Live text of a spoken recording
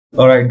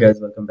Alright guys,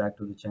 welcome back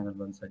to the channel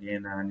once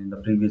again, and in the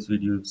previous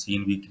video you've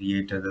seen we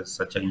created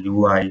such a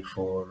UI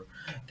for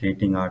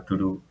creating our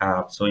to-do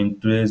app. So in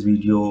today's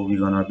video we're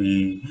gonna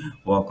be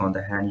work on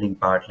the handling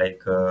part,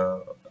 like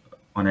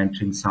on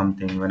entering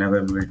something.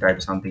 Whenever we will type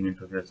something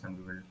into this and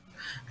we will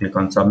click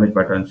on submit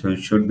button, so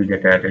it should be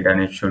get added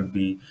and it should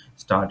be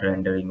start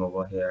rendering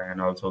over here. And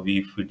also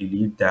if we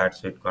delete that,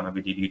 so it's gonna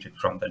be deleted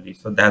from the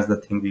list. So that's the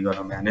thing we're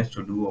gonna manage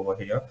to do over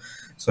here.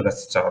 So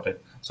let's start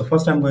it. So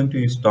first I'm going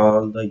to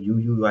install the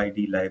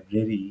UUID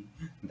library.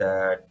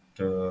 That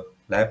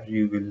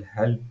library will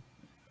help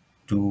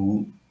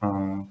to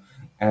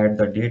add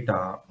the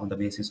data on the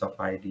basis of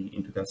ID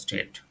into the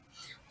state.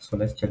 So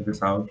let's check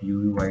this out.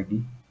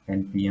 UUID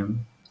npm,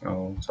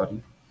 oh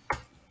sorry,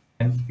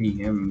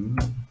 npm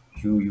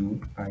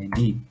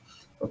UUID.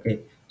 Okay,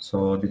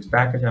 so this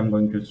package I'm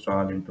going to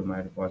install into my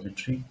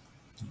repository.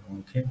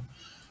 Okay,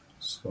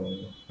 so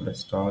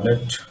let's install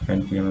it.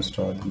 Npm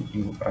install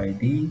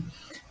UUID.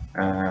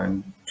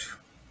 And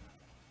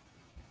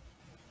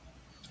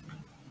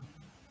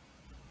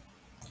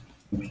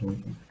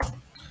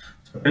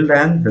so till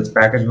then this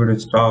package would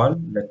install.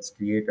 Let's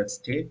create a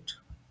state,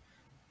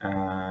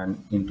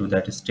 and into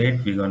that state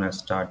we're gonna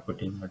start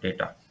putting our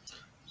data.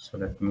 So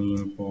let me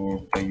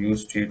import the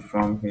use state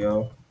from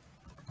here.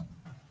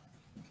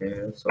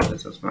 Okay, so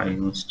this is my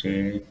use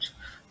state.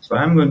 So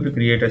I'm going to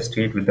create a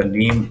state with the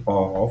name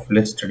of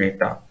list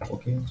data.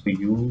 Okay, so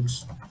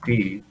use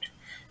state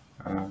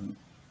um,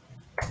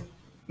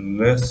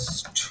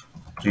 list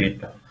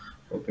data.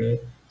 Okay,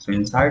 so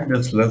inside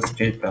this list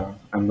data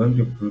I'm going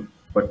to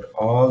put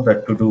all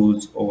the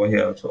to-dos over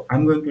here. So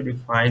I'm going to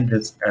define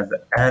this as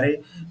an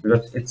array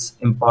because it's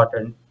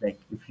important.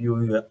 Like if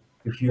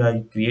you are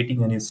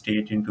creating any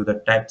state into the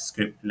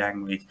TypeScript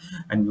language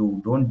and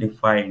you don't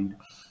define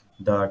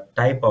the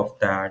type of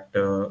that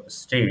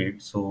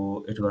state,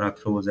 so it's gonna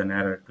throws an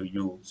error to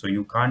you. So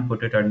you can't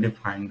put it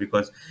undefined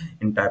because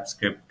in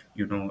TypeScript,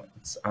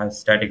 it's a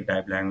static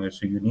type language,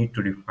 so you need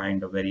to define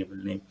the variable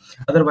name.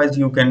 Otherwise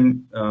you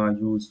can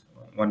use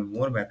one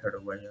more method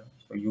over here.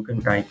 So you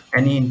can type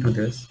any into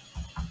this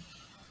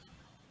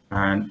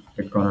and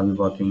it's gonna be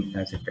working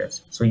as it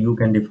is. So you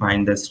can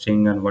define the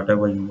string and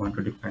whatever you want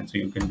to define, so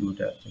you can do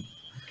that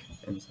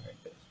inside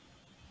this.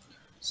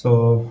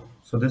 So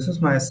this is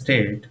my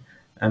state,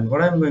 and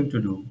what I'm going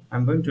to do,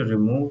 I'm going to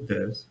remove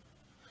this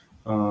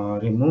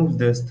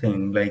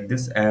thing like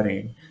this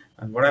array.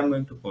 And what I'm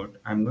going to put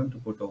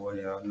over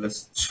here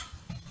list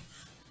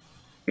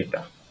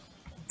data.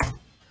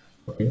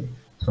 Okay,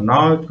 so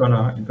now it's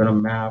gonna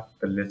map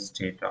the list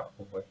data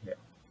over here.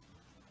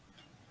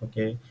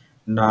 Okay,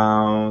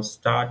 now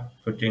start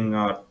putting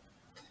our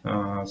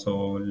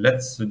so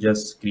let's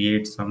just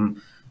create some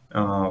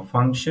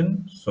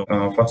function. So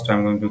first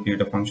I'm going to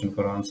create a function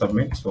for on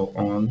submit. So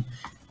on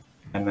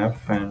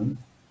nfn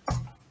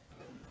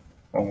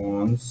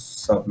on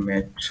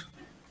submit.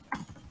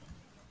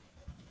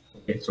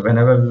 Okay, so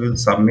whenever we will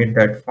submit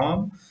that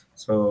form,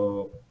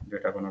 so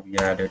data gonna be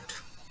added.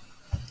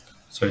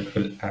 So it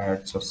will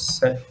add. So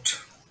set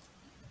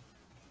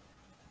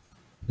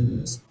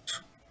list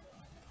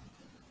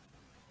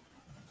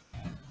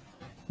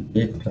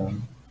data.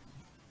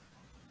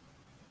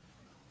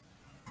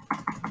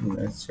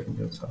 Let's check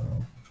this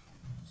out.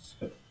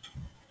 Set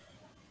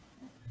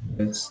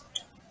list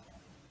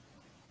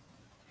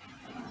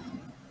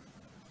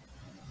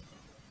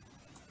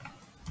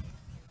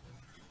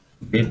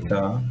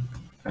data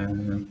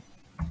and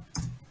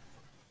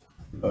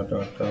dot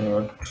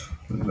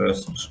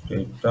list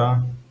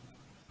data,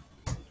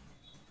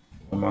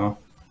 comma.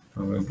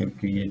 I'm going to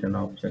create an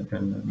object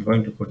and I'm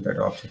going to put that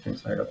object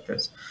inside of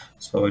this.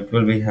 So it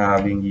will be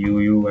having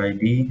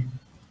UUID.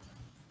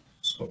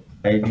 So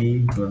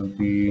ID will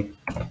be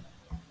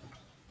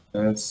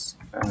this,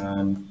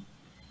 and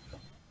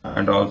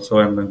also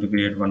I'm going to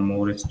create one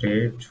more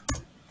state.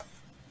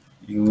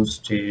 Use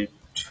state.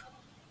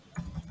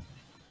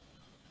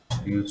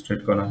 Use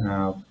state gonna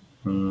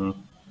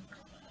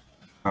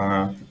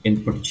have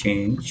input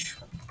change.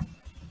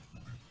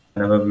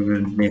 Whenever we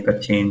will make a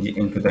change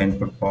into the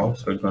input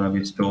box, so it's gonna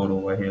be stored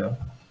over here.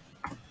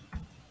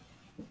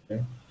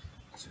 Okay,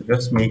 so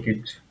just make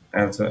it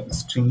as a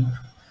string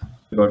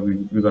because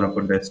we're gonna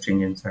put the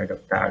string inside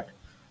of that.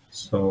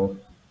 So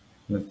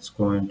let's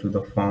go into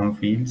the form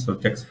field. So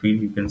text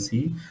field you can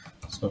see.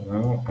 So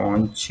now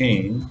on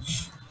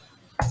change,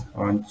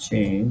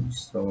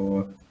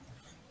 so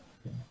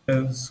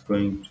is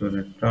going to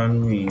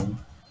return me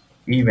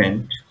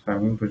event. So I'm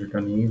going to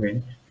return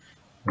event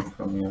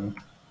from here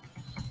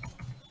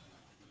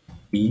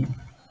p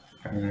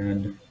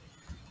and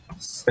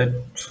set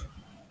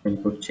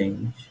input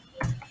change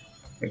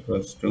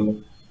equals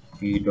to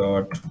p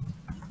dot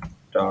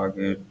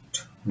target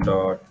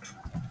dot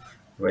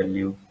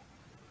value.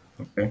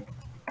 Okay,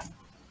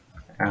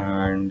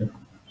 and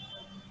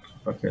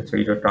okay, so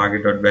your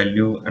target dot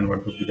value, and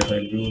what would be the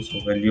value? So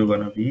value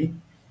gonna be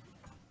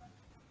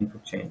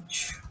input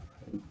change.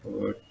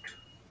 Input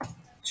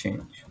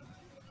change.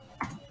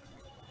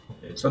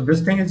 So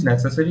this thing is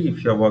necessary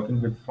if you're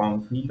working with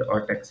form field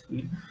or text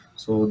field.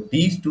 So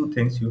these two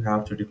things you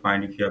have to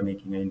define if you are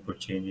making an input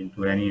change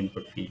into any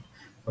input field.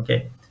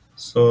 Okay,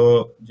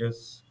 so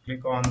just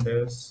click on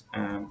this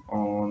and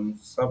on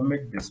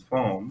submit this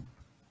form.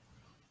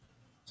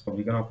 So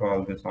we're gonna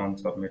call this on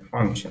submit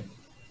function.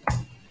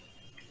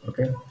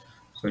 Okay,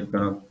 so it's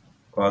gonna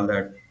call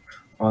that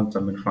on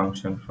submit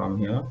function from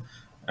here.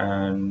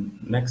 And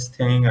next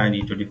thing, I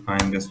need to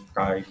define this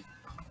type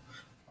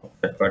of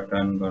that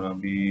button gonna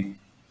be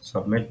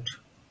submit.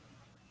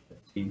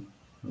 Let's see,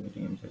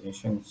 any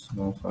suggestions?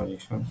 No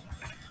suggestions.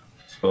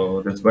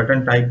 So this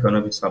button type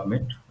gonna be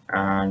submit,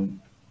 and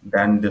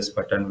then this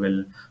button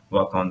will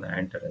work on the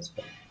enter as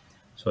well.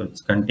 So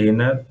it's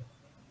container.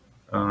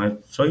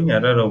 It's showing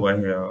error over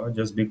here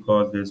just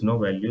because there's no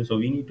value. So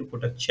we need to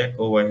put a check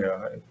over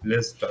here.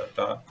 List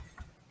data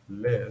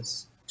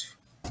list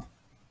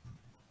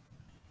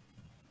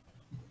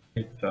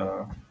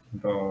data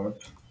dot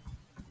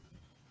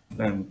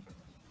length,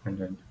 and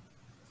then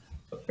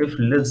so if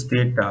list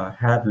data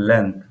have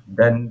length,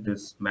 then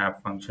this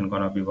map function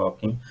gonna be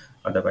working.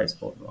 Otherwise,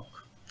 won't work.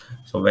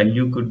 So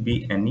value could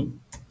be any.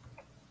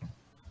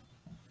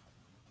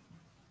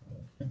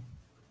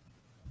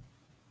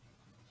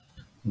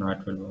 Now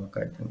it will work,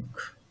 I think.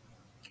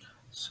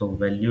 So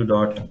value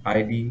dot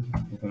id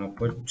we're gonna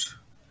put,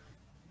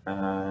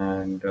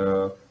 and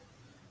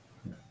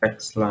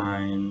text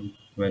line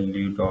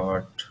value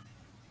dot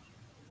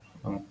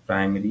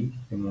primary.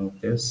 Remove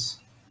this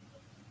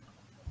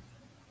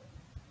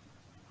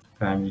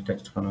primary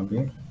text gonna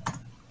be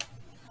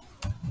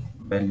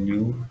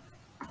value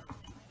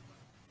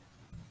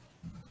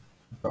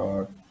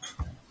dot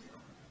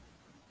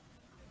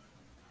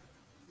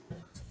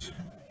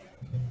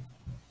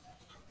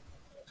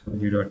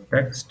value dot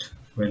text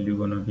value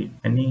gonna be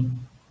any.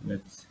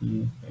 Let's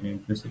see, and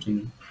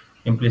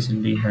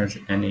implicitly has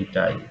any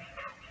type.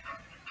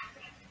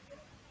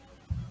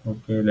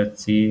 Okay,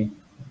 let's see.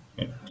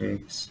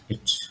 It's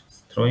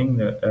throwing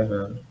the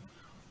error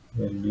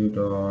value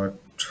dot.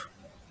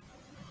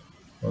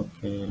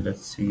 Okay,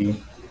 let's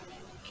see,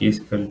 key is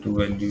equal to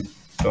value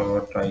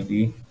dot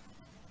id.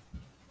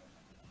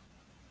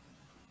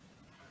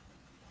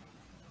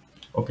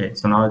 Okay,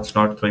 so now it's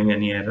not throwing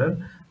any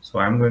error. So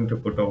I'm going to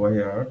put over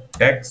here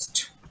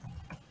text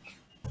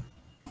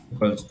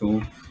equals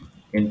to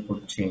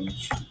input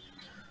change.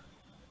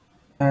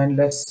 And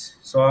let's,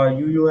 so our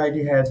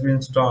UUID has been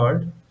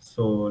installed.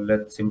 So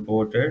let's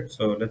import it.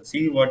 So let's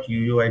see what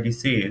UUID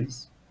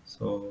says.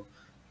 So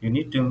you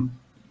need to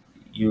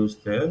use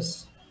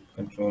this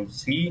Control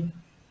C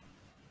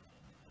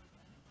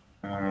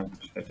and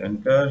hit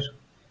enter,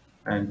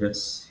 and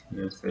just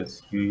use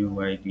this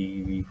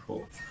UUID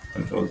v4.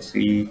 Control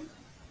C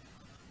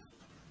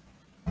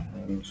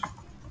and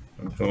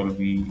Control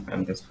V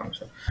and this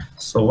function.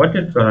 So what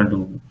it's gonna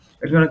do,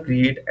 it's gonna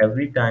create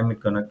every time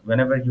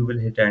whenever you will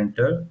hit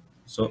enter,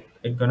 so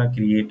it's gonna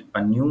create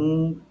a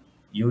new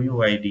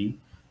UUID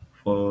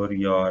for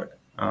your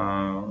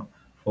uh,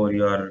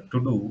 to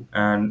do,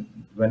 and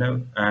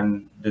whenever,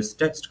 and this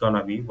text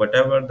gonna be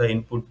whatever the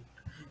input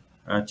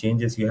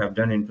changes you have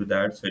done into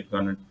that, so it's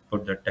gonna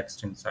put the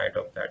text inside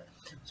of that.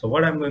 So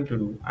what I'm going to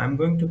do, I'm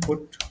going to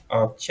put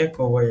a check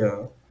over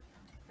here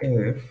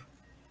if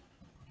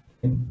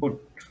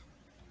input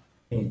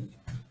change,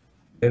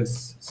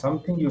 there's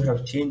something you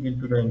have changed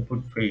into the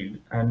input field,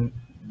 and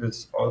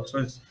this also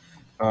is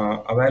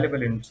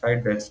available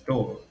inside the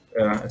store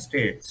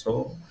state.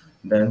 So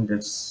then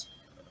this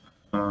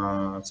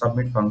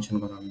submit function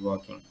gonna be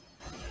working.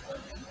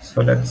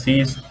 So let's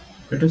see,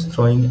 it is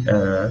throwing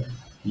error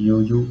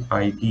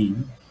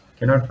UUID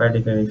cannot find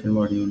declaration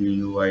module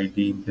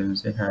UUID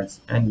implementation has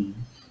any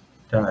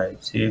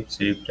type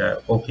save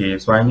type. Okay,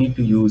 so I need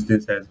to use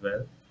this as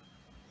well.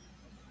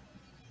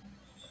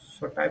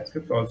 So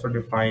TypeScript also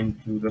define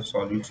to the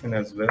solution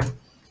as well,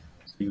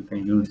 so you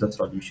can use the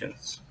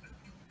solutions.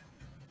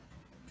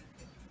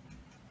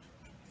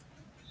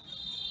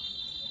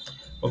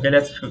 Okay,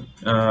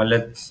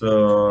 let's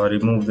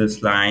remove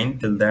this line.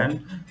 Till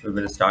then, we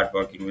will start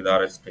working with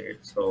our state.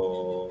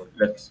 So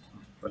let's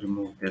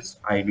remove this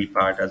ID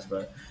part as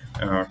well.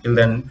 Till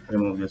then,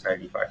 remove this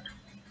ID part.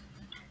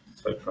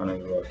 So it's gonna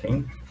be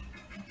working.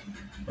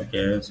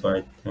 Okay, so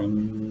I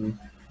think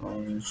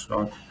it's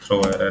not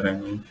throw error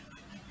any.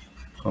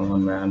 Come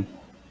on, man.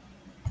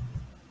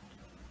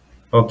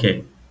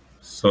 Okay,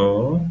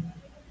 so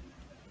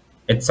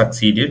it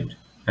succeeded,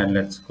 and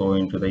let's go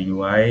into the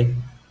UI.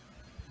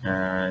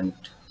 And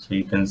so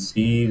you can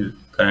see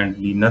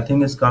currently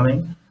nothing is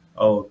coming.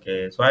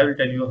 Okay, so I will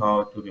tell you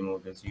how to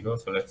remove the zero.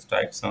 So let's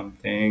type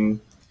something.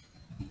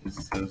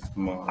 This is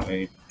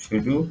my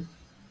to do,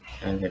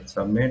 and hit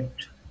submit.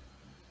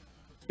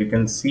 You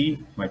can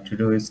see my to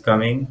do is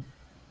coming,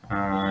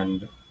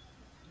 and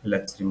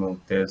let's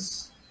remove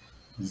this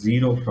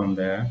zero from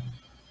there.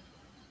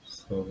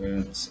 So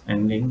it's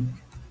ending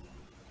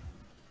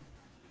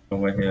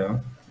over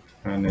here,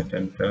 and hit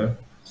enter.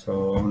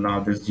 So now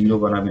this zero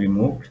gonna be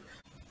removed.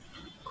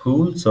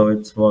 Cool, so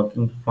it's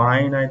working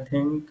fine, I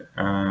think.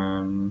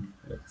 And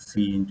let's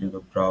see into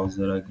the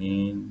browser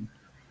again.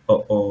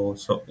 oh,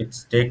 so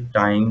it's take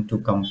time to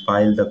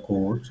compile the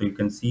code. So you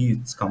can see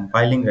it's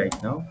compiling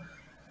right now,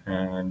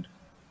 and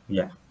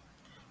yeah,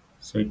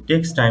 so it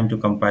takes time to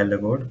compile the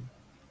code,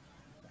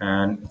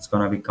 and it's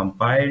gonna be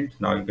compiled.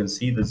 Now you can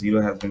see the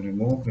zero has been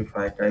removed. If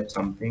I type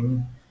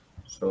something,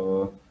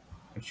 so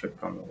it should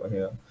come over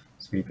here.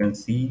 So you can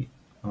see,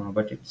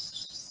 but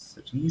it's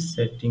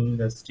resetting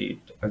the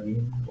state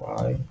again.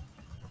 Why?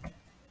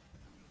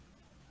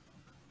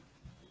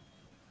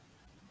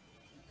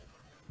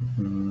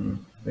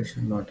 This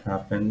should not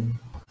happen.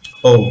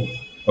 Oh,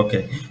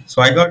 okay.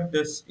 So I got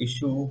this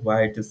issue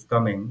why it is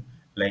coming.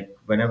 Like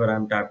whenever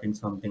I'm tapping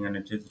something and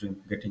it is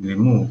getting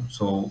removed.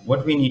 So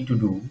what we need to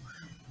do,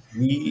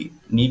 we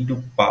need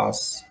to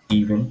pass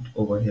event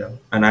over here,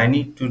 and I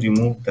need to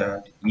remove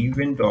that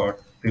event dot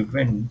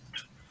prevent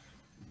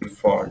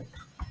default,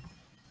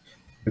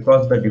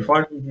 because the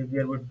default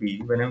behavior would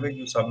be whenever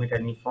you submit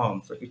any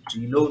form, so it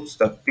reloads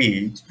the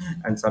page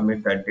and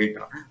submit that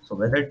data. So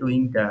whether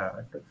doing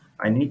that,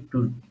 I need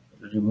to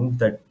remove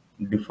that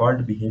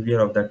default behavior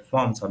of that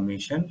form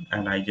submission,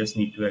 and I just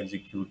need to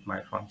execute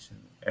my function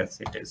as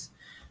it is.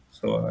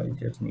 So I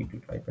just need to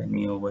type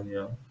any over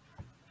here,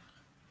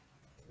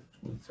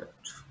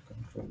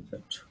 control Z.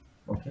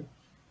 Okay,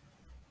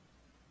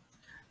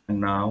 and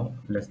now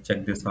let's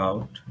check this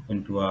out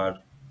into our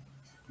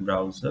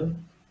browser.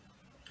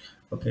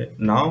 Okay,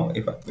 now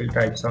if I will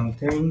type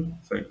something,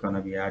 so it's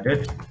gonna be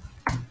added.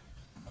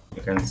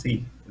 You can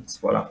see it's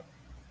voila.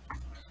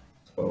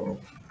 So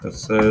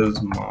this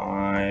is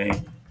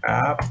my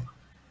app,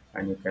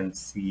 and you can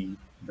see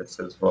this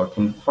is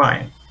working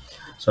fine.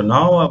 So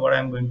now what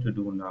I'm going to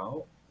do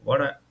now,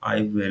 what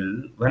I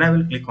will, when I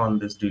will click on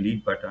this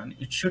delete button,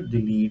 it should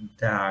delete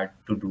that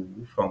to do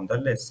from the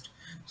list.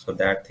 So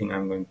that thing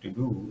I'm going to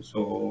do.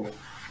 So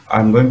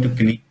I'm going to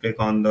click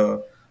on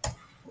the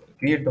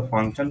create the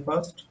function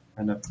first,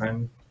 and if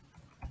I'm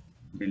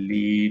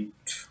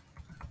delete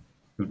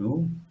to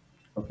do.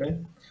 Okay,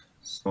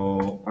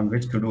 so on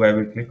which to do I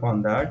will click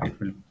on that, it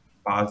will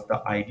pass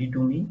the id to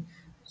me.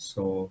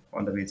 So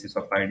on the basis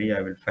of id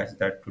I will fetch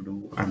that to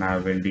do, and I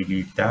will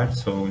delete that.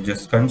 So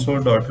just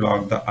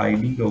console.log the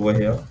id over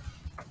here,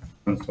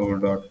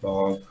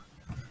 console.log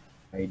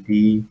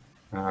id,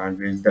 and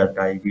with that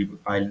id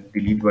I'll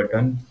delete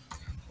button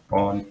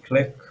on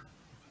click.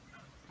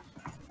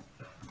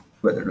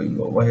 Whether doing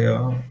over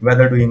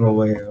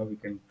here we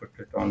can put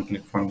it on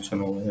click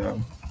function over here,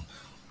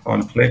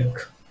 on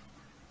click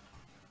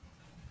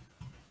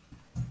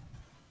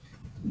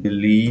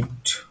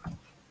delete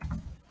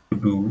to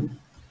do,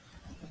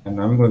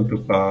 and I'm going to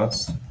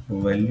pass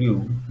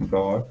value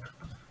dot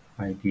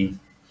id.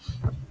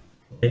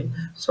 Okay,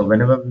 so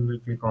whenever we will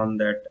click on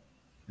that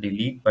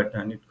delete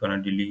button, it's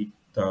gonna delete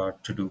the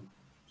to do.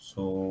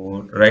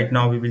 So right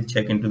now we will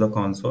check into the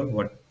console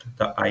what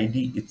the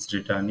id it's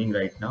returning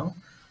right now.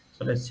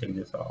 So let's check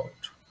this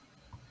out.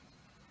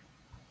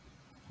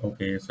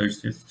 Okay, so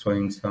it's just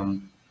showing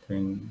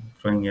something,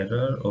 throwing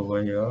error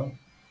over here.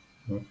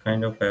 What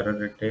kind of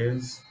error it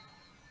is?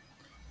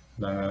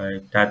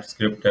 Like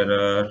Typescript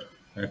error,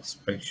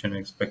 expression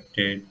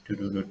expected to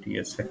do the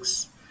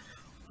tsx.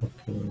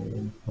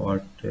 Okay,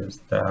 what is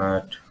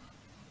that?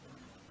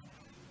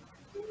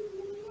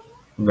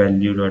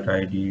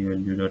 Value.id,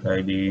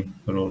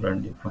 role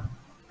and define.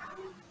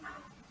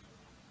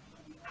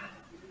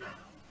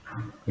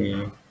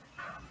 Okay,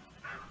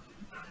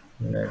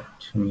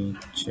 let me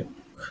check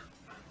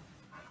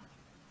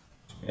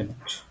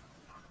it.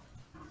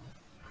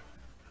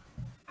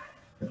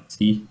 Let's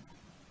see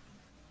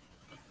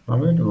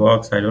how it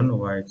works. I don't know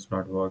why it's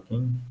not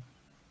working.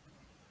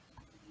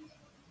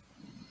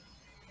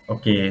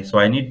 Okay, so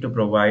I need to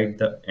provide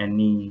the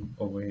any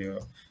over here.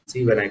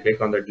 See, when I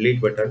click on the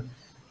delete button,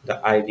 the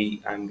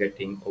ID I'm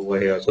getting over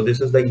here. So this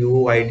is the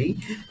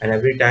UID, and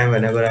every time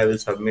whenever I will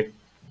submit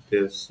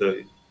this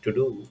to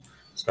do,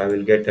 so I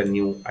will get a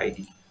new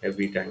ID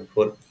every time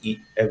for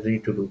every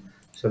to do.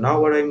 So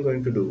now what I'm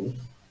going to do,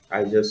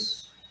 I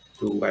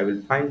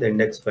will find the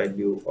index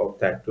value of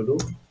that to do.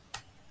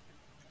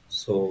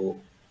 So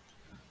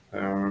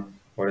uh,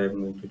 what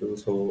I'm going to do,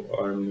 so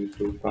I need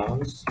to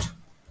const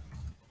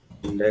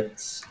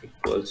index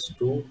equals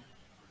to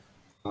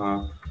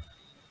uh,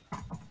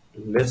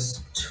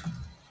 list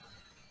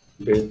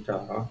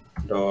data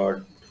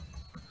dot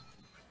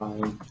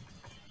find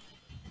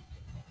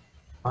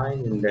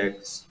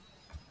index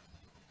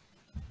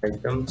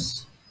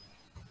items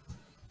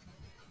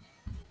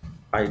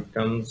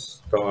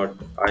dot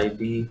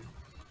id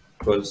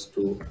equals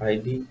to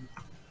id.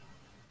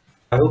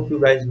 I hope you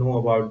guys know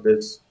about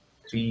this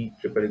three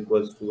triple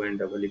equals to and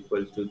double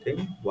equals to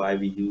thing. Why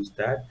we use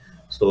that?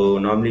 So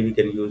normally we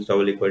can use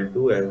double equal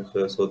to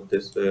as so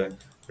this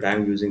but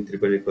I'm using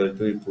triple equal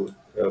to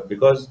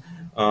because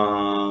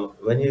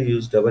when you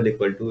use double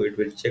equal to, it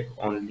will check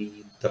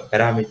only the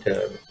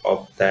parameter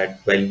of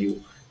that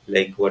value,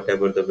 like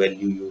whatever the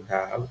value you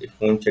have. It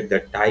won't check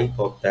the type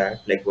of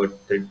that, like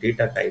what the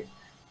data type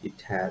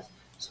it has.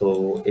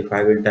 So if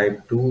I will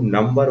type two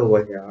number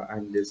over here,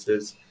 and this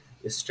is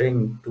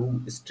string,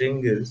 two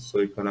string is, so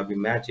it's gonna be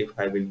match if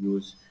I will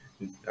use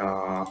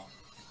uh,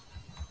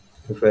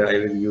 if I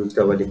will use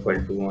double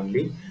equal to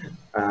only,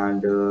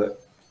 and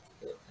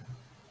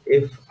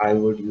if I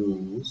would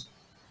use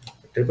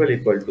triple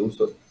equal to,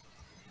 so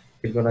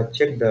it's gonna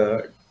check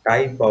the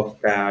type of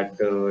that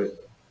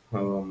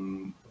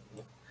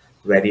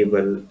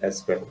variable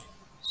as well.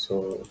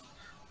 So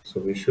so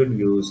we should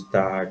use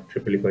that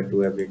triple equal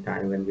to every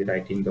time when we're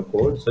writing the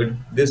code. So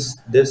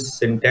this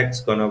syntax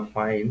gonna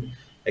find,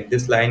 like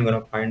this line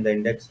gonna find the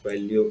index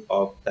value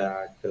of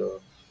that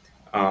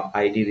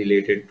id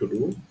related to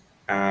do,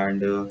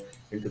 and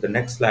into the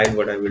next slide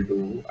what I will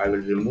do, I will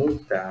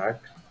remove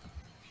that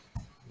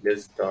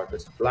this dot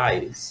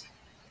splice,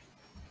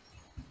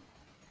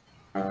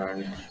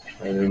 and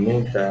I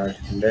remove that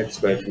index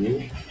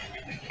value,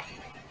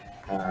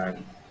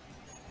 and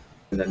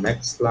in the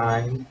next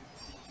line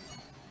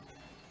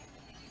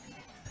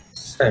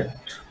set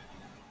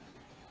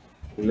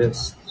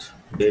list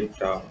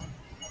data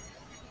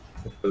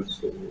equals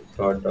to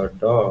dot dot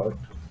dot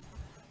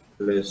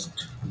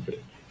list data.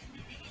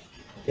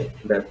 Okay,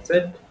 that's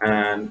it.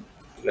 And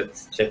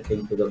let's check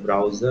into the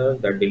browser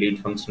the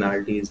delete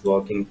functionality is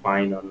working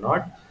fine or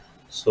not.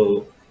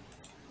 So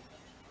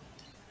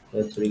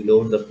let's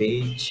reload the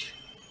page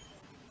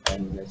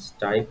and let's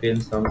type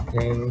in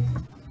something.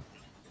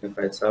 If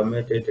I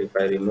submit it, if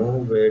I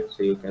remove it,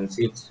 so you can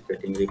see it's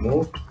getting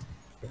removed.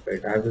 If I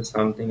type with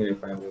something and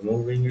if I'm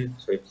removing it,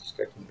 so it's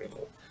getting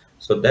removed.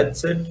 So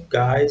that's it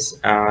guys,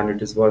 and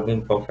it is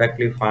working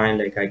perfectly fine.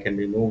 Like I can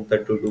remove the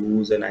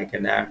to-dos and I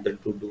can add the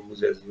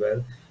to-dos as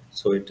well.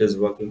 So it is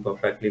working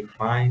perfectly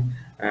fine.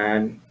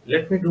 And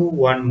let me do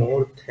one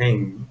more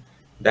thing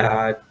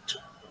that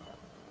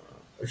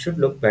should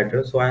look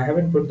better. So I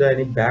haven't put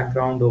any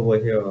background over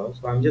here.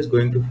 So I'm just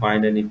going to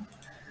find any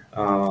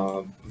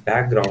uh,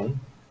 background.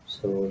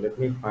 So let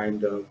me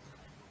find the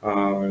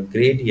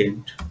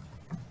gradient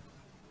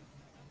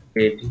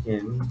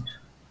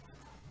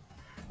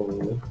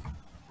for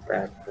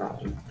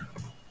background.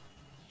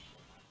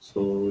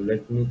 So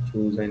let me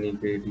choose any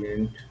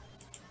gradient,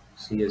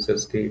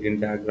 CSS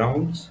gradient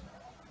backgrounds,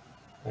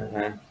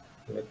 and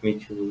let me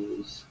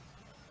choose,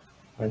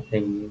 I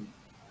think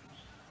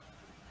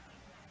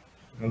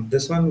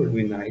this one would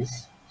be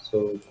nice.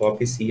 So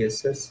copy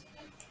CSS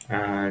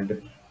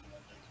and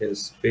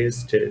just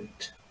paste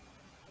it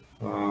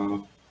uh,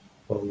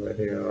 over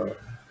here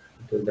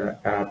to the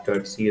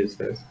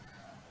app.css.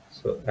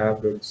 So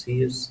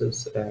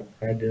app.css, app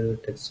header,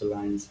 text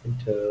align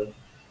center.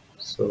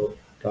 So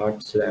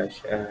dot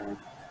slash app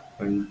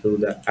and to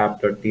the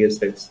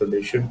app.tsx. So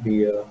there should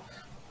be a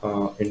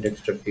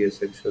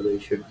index.tsx. So there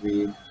should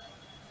be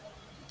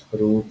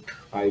root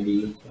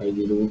id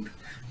root.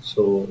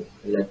 So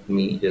let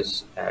me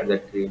just add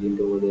that gradient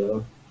over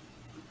there.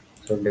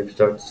 So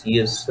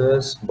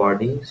index.css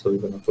body. So we're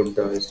gonna put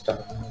the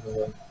style over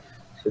there.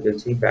 So you can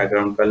see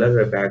background color,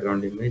 a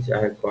background image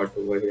I have got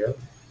over here,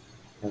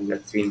 and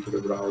let's see into the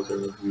browser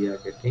what we are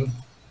getting.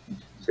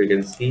 So you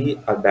can see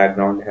a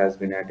background has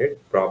been added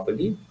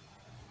properly,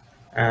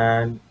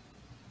 and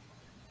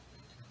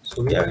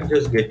so we are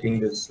just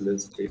getting this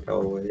list data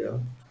over here.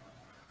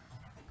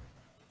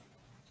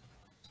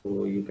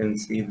 So you can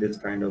see this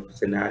kind of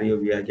scenario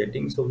we are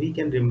getting. So we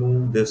can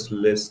remove this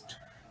list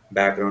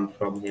background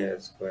from here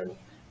as well.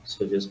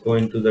 So just go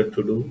into the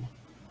to do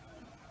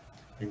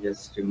and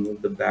just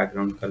remove the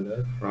background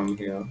color from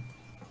here,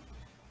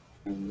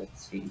 and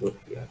let's see what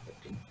we are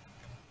getting.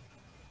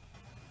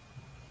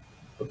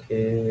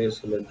 Okay,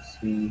 so let's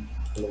see.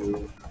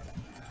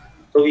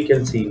 So we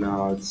can see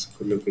now it's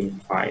looking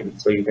fine.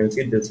 So you can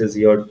see this is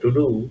your to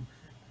do,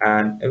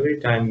 and every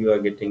time you are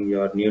getting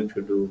your new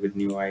to do with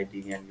new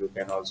ID, and you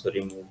can also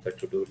remove the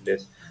to do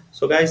list.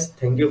 So guys,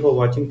 thank you for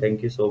watching.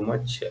 Thank you so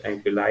much. And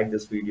if you like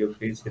this video,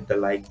 please hit the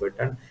like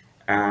button.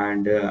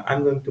 And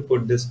I'm going to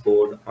put this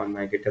code on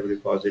my GitHub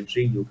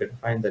repository. You can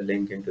find the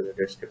link into the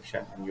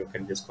description, and you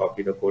can just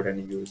copy the code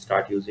and you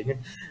start using it.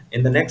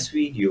 In the next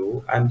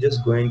video, I'm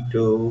just going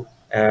to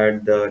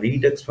add the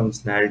redux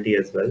functionality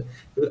as well.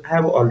 I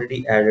have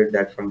already added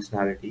that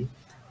functionality.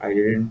 I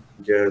didn't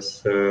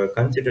just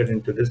consider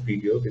into this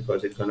video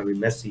because it's gonna be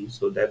messy.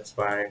 So that's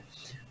why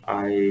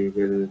I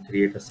will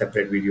create a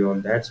separate video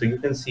on that. So you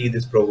can see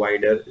this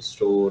provider,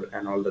 store,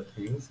 and all the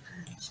things.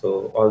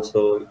 So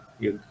also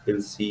you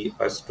will see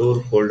a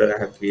store folder I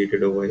have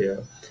created over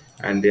here,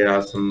 and there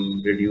are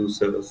some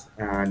reducers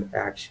and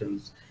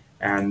actions.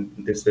 And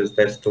this is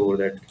the store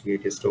that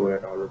create a store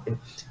and all the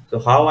things. So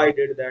how I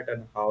did that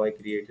and how I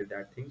created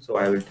that thing, so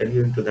I will tell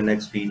you into the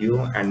next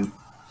video. And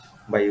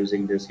by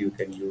using this you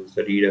can use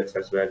the redux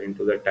as well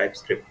into the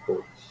typescript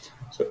code.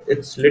 So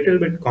it's little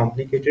bit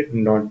complicated,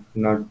 not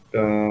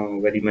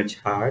very much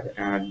hard,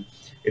 and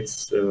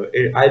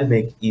I'll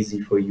make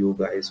easy for you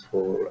guys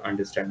for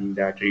understanding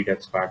that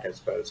redux part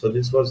as well. So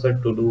this was the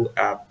to do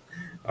app,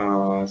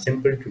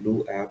 simple to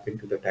do app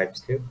into the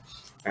typescript,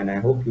 and I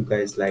hope you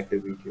guys like the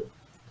video.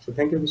 So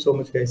thank you so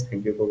much guys,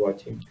 thank you for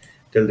watching.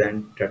 Till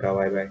then, tata,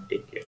 bye bye, take care.